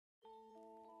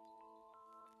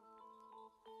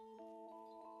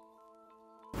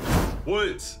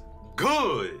What's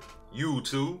good,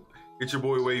 YouTube? It's your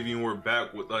boy Wavey, and we're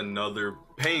back with another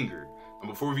banger. And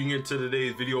before we get to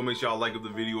today's video, make sure y'all like the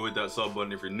video, hit that sub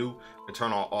button if you're new, and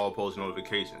turn on all post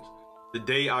notifications.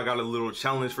 Today, I got a little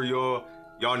challenge for y'all.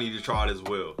 Y'all need to try it as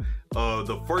well.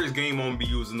 The first game, I'm gonna be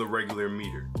using the regular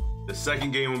meter. The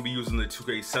second game, I'm gonna be using the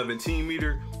 2K17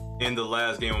 meter. And the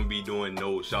last game, I'm gonna be doing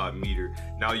no shot meter.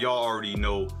 Now, y'all already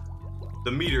know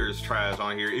the meter is trash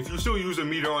on here. If you still use a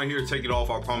meter on here, take it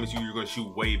off. I promise you're gonna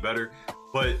shoot way better.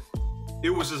 But it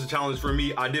was just a challenge for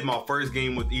me. I did my first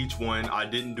game with each one. I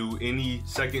didn't do any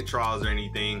second trials or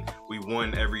anything. We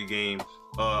won every game.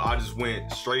 I just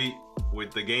went straight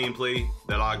with the gameplay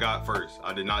that I got first.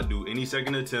 I did not do any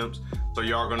second attempts. So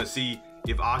y'all gonna see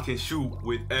if I can shoot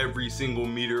with every single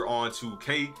meter on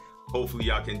 2K. Hopefully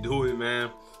I can do it,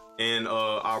 man. And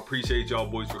I appreciate y'all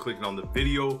boys for clicking on the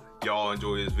video. Y'all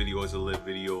enjoy this video. It's a lit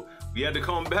video. We had to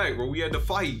come back, bro. We had to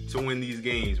fight to win these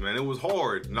games, man. It was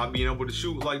hard not being able to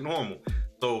shoot like normal.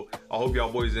 So I hope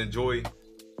y'all boys enjoy.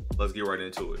 Let's get right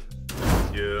into it.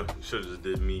 Yeah, should have just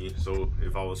did me. So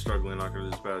if I was struggling, I could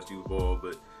have just passed you the ball.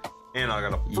 But and I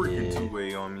got a freaking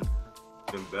two-way on me.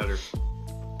 Been better.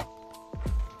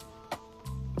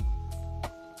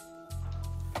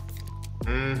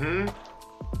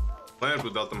 Planned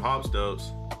without them hop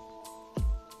steps.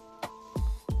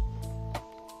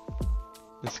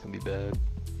 This is gonna be bad.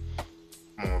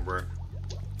 Come on, bro.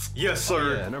 Yes, sir.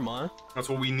 Oh, yeah, never mind. That's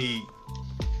what we need.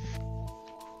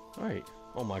 All right.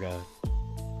 Oh my god.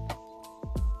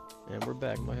 And we're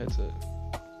back. My headset.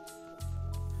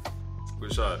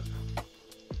 Good shot.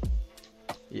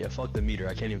 Yeah, fuck the meter.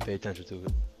 I can't even pay attention to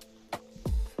it.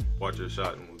 Watch your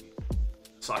shot movie.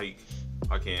 Psych.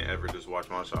 I can't ever just watch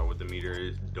my shot with the meter.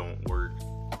 It don't work.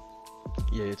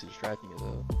 Yeah, it's distracting as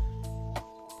hell.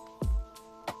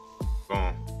 Go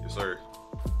on. Yes, sir.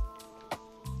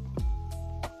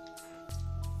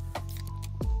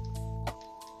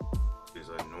 It's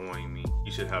annoying me.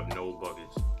 You should have no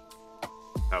buckets.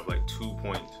 Have like 2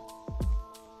 points.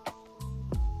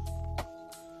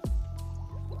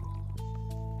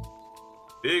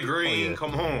 Big green, oh, yeah.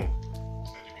 Come on.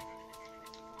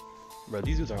 Bro,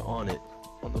 these dudes are on it.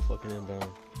 On the fucking inbound.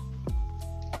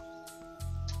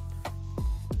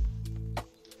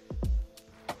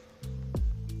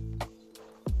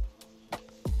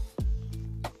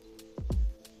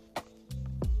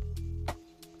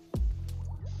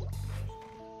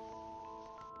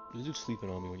 This dude's sleeping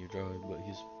on me when you drive, but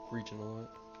he's reaching a lot.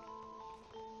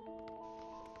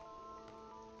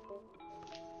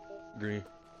 Green.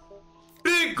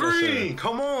 Big green! Yes,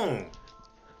 come on!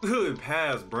 Good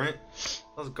pass, Brent.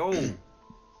 Let's go.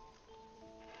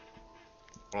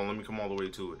 Hold on, let me come all the way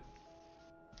to it.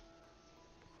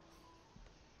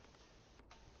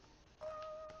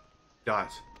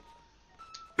 Guys.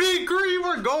 Big green,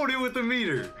 we're goated with the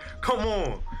meter. Come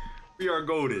on. We are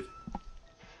goated.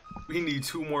 We need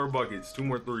 2 more buckets, 2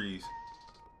 more threes.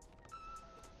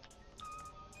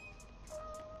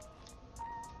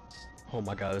 Oh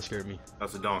my god, that scared me.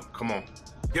 That's a dunk. Come on.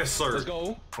 Yes, sir. Let's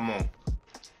go. Come on.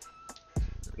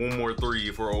 1 more 3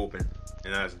 if we're open.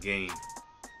 And that's game.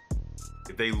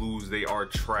 If they lose, they are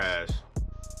trash.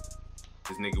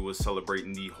 This nigga was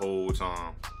celebrating the whole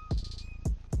time.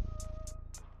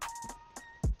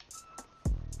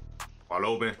 Wide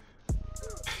open.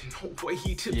 No way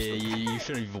he tips. Yeah, you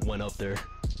shouldn't even went up there.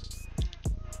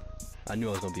 I knew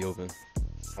I was gonna be open.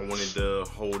 I wanted to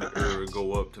hold it or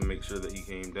go up to make sure that he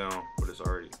came down, but it's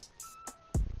already.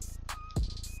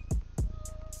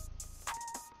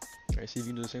 Alright, see if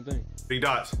you can do the same thing. Big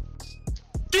dots.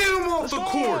 Get him off the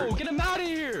court! Get him out of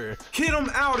here! Get him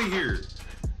out of here!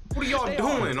 What are y'all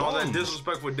doing? All that bums.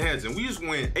 disrespectful dancing. We just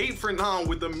went 8 for 9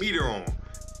 with the meter on.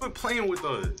 Quit playing with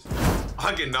us.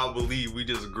 I cannot believe we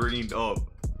just greened up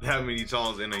that many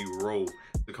times in a row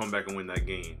to come back and win that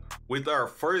game. With our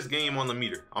first game on the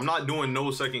meter. I'm not doing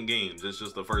no second games. It's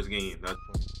just the first game. That's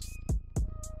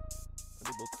I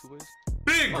did both 2 ways.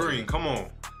 big green. Yeah. Come on.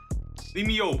 Leave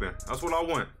me open. That's what I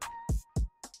want.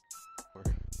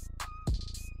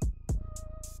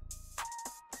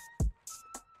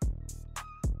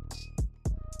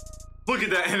 Look at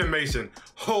that animation.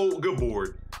 Oh, good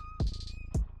board.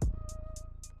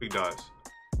 Big dots.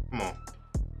 Come on.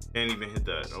 Can't even hit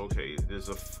that. Okay, there's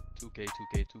a 2K,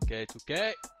 2K, 2K,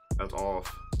 2K. That's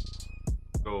off.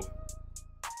 Go.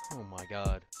 Oh my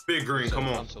god. Big green, come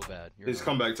on. I'm so bad. It's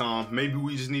comeback time. Maybe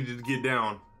we just needed to get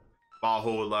down by a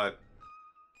whole lot.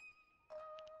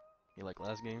 You like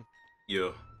last game? Yeah,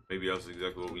 maybe that's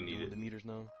exactly what we needed. The meters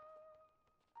now.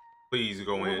 Please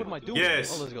go in. What am I doing?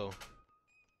 Yes. Oh, let's go.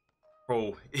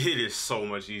 Bro, it is so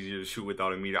much easier to shoot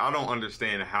without a meter. I don't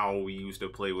understand how we used to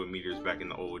play with meters back in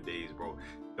the old days, bro.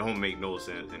 It don't make no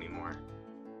sense anymore.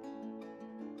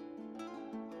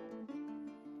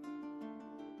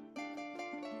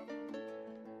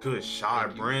 Good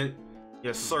shot, Brent.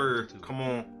 Yes, sir. Come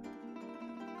on.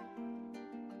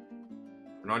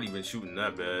 We're not even shooting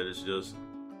that bad. It's just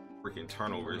freaking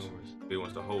turnovers. He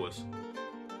wants to hoe us.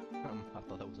 I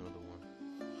thought that was another one.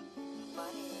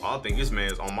 I think this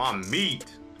man's on my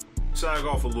meat. Sag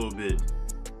off a little bit.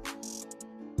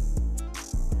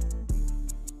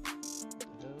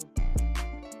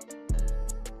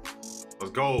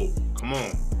 Let's go. Come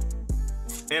on.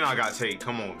 And I got take.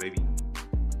 Come on, baby.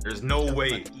 There's no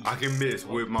way I can miss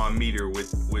with my meter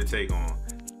with take on.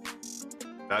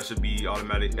 That should be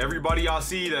automatic. Everybody I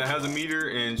see that has a meter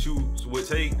and shoots with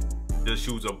take just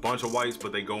shoots a bunch of whites,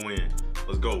 but they go in.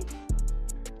 Let's go.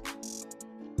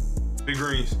 Big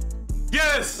greens.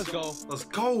 Yes! Let's go. Let's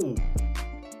go.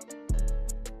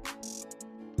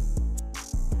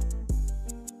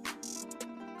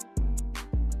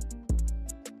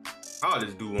 How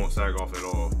this dude won't sag off at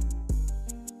all.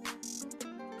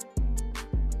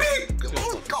 Big!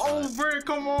 Let's go, Brent.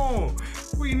 Come on.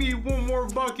 We need one more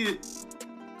bucket.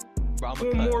 Bro,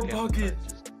 one more bucket.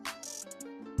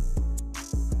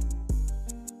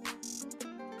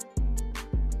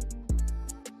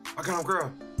 I got him,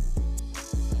 grab.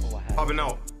 Popping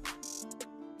out.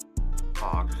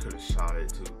 Oh, I could have shot it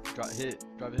too. Drive hit.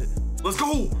 Let's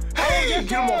go! Hey, yes,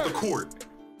 get him off the court.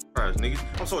 Alright, niggas.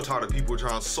 I'm so tired of people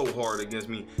trying so hard against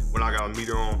me when I got a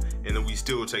meter on, and then we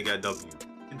still take that W.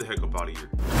 Get the heck up out of here.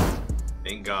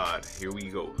 Thank God. Here we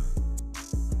go.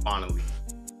 Finally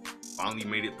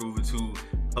made it through the 2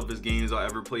 toughest games I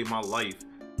ever played in my life.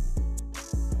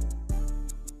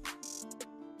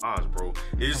 Gosh, bro.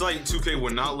 It's like 2K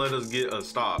would not let us get a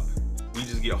stop. We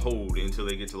just get hold until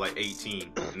they get to like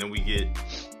 18, and then we get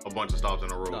a bunch of stops in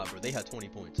a row. Nah, bro, they had 20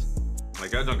 points.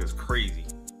 Like, that dunk is crazy.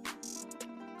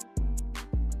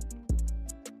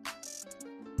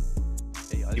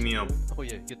 Hey, give me him. Oh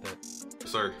yeah, get that. Yes,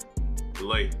 sir.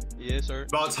 Delay. Yes, sir.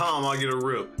 About time I get a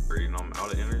rip. You know, I'm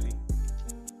out of energy.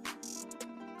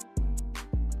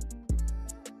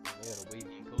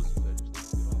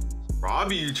 Bro, I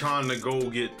be trying to go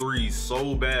get 3s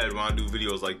so bad when I do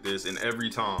videos like this, and every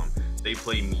time they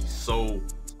play me so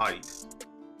tight.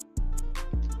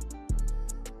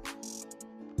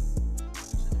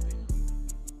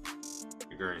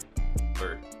 Green,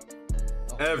 sir.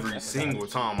 Every single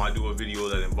time I do a video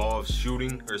that involves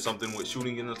shooting or something with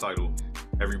shooting in the title,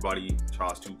 everybody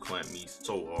tries to clamp me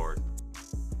so hard.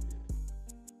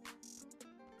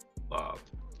 Live,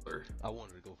 sir. I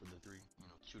wanted to go for the 3,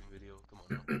 shooting video. Come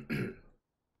on now.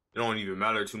 It don't even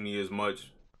matter to me as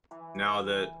much now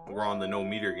that we're on the no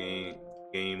meter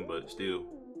game, but still,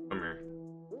 come here.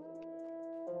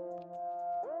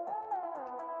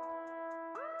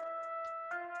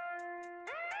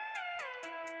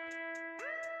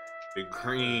 Big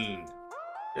green.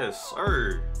 Yes,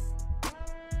 sir. I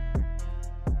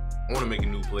want to make a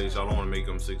new place. I don't want to make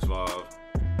them 6'5".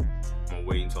 I'm gonna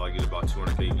wait until I get about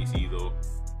 200 KBC though.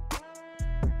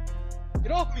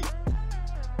 Get off me!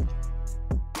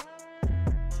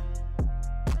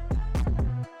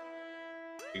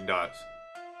 Big dots.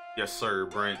 Yes, sir,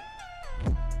 Brent.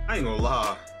 I ain't gonna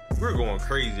lie. We're going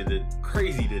crazy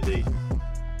today.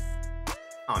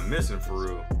 I'm missing for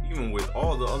real, even with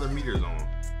all the other meters on.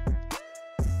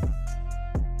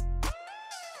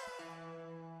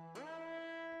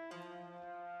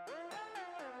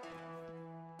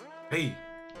 Hey,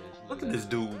 look at this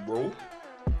dude, bro.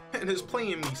 And it's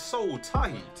playing me so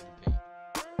tight.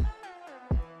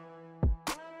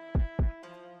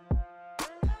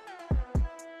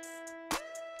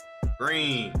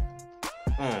 Green.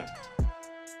 Oh,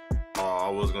 I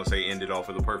was gonna say end it off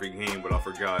with a perfect game, but I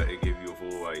forgot it gave you a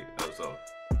full white. That's all.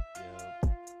 Yeah.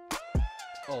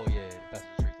 Oh yeah, that's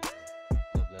the street.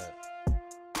 Love that.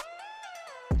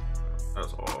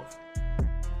 That's off.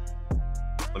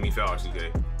 Let me foul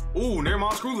 2K. Ooh, never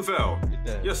mind. Screw the foul.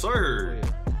 Yes, sir. Oh,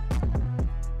 yeah.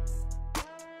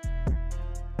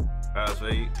 Pass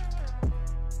fade.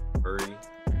 Curry.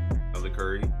 Another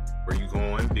Curry. Where you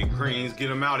going? Big greens.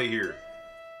 Get him out of here.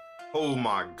 Oh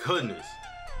my goodness.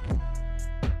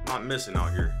 Not missing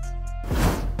out here.